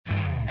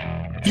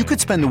You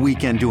could spend the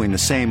weekend doing the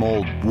same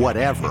old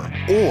whatever,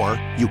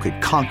 or you could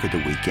conquer the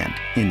weekend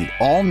in the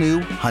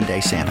all-new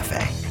Hyundai Santa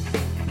Fe.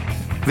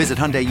 Visit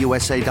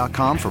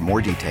HyundaiUSA.com for more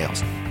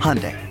details.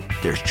 Hyundai,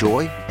 there's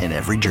joy in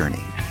every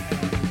journey.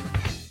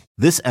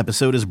 This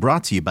episode is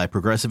brought to you by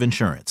Progressive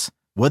Insurance.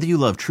 Whether you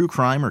love true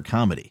crime or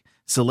comedy,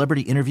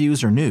 celebrity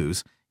interviews or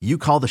news, you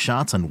call the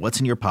shots on what's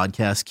in your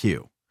podcast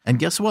queue. And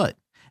guess what?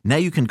 Now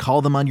you can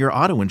call them on your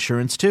auto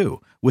insurance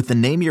too with the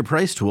Name Your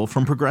Price tool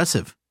from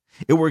Progressive.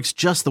 It works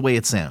just the way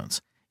it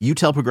sounds. You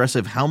tell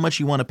Progressive how much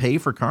you want to pay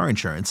for car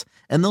insurance,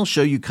 and they'll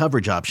show you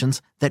coverage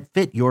options that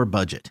fit your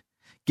budget.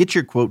 Get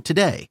your quote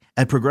today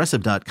at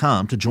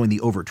Progressive.com to join the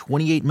over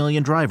 28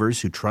 million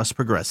drivers who trust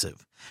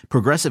Progressive.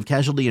 Progressive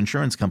Casualty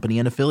Insurance Company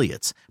and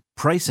Affiliates.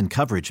 Price and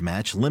coverage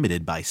match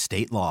limited by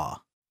state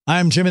law.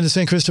 I'm Jim in the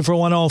St. Christopher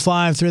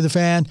 105 through the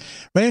fan.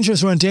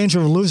 Rangers were in danger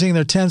of losing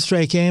their 10th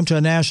straight game to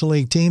a National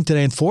League team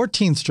today and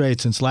 14th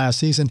straight since last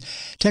season.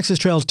 Texas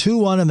trailed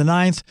 2-1 in the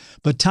 9th,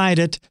 but tied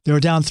it. They were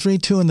down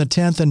 3-2 in the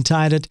 10th and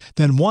tied it,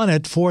 then won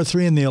it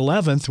 4-3 in the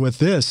 11th with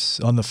this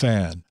on the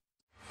fan.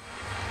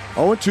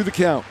 0-2 the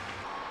count.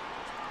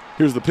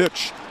 Here's the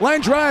pitch.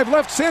 Line drive,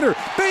 left center,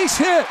 base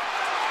hit.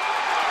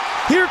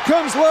 Here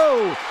comes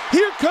Lowe.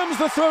 Here comes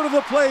the throw to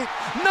the plate.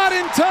 Not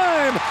in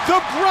time.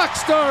 The Brock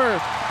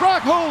Star.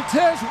 Brock Holt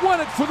has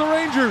won it for the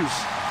Rangers.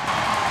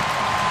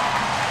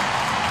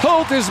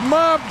 Holt is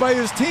mobbed by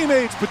his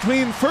teammates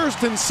between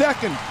first and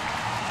second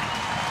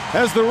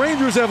as the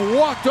Rangers have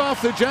walked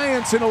off the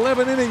Giants in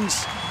 11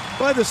 innings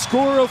by the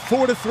score of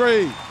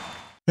 4-3.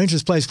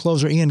 Rangers placed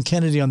closer Ian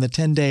Kennedy on the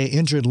 10-day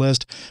injured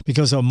list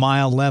because of a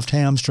mild left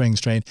hamstring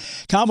strain.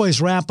 Cowboys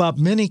wrap up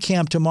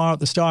minicamp tomorrow at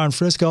the Star in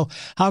Frisco.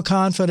 How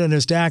confident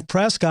is Dak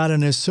Prescott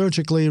in his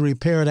surgically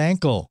repaired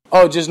ankle?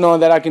 Oh, just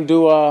knowing that I can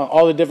do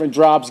all the different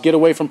drops, get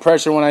away from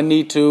pressure when I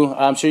need to.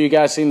 I'm sure you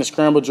guys seen the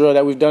scramble drill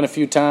that we've done a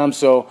few times,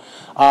 so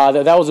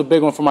that was a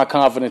big one for my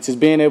confidence, is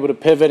being able to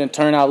pivot and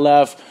turn out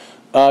left,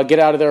 get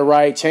out of there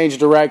right, change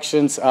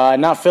directions,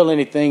 not feel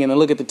anything, and then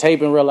look at the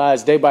tape and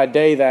realize day by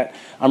day that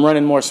I'm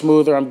running more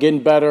smoother, I'm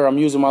getting better, I'm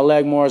using my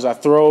leg more as I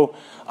throw,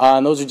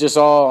 and those are just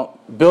all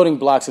building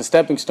blocks and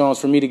stepping stones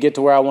for me to get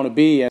to where I want to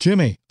be.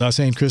 Jimmy, the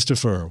St.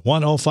 Christopher,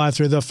 105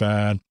 through the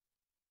fan.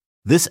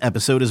 This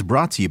episode is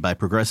brought to you by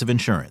Progressive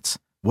Insurance.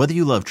 Whether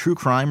you love true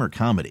crime or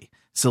comedy,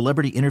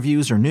 celebrity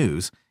interviews or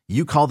news,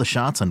 you call the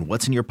shots on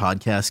what's in your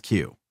podcast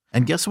queue.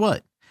 And guess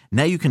what?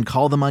 Now you can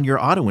call them on your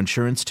auto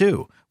insurance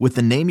too with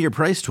the Name Your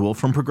Price tool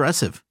from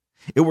Progressive.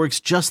 It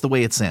works just the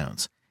way it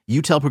sounds.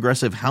 You tell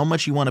Progressive how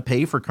much you want to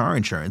pay for car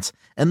insurance,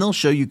 and they'll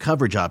show you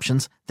coverage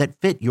options that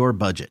fit your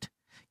budget.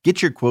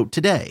 Get your quote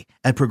today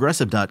at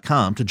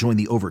Progressive.com to join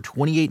the over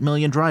 28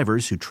 million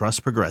drivers who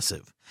trust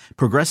Progressive.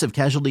 Progressive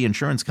Casualty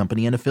Insurance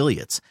Company and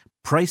Affiliates.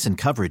 Price and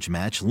coverage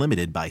match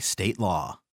limited by state law.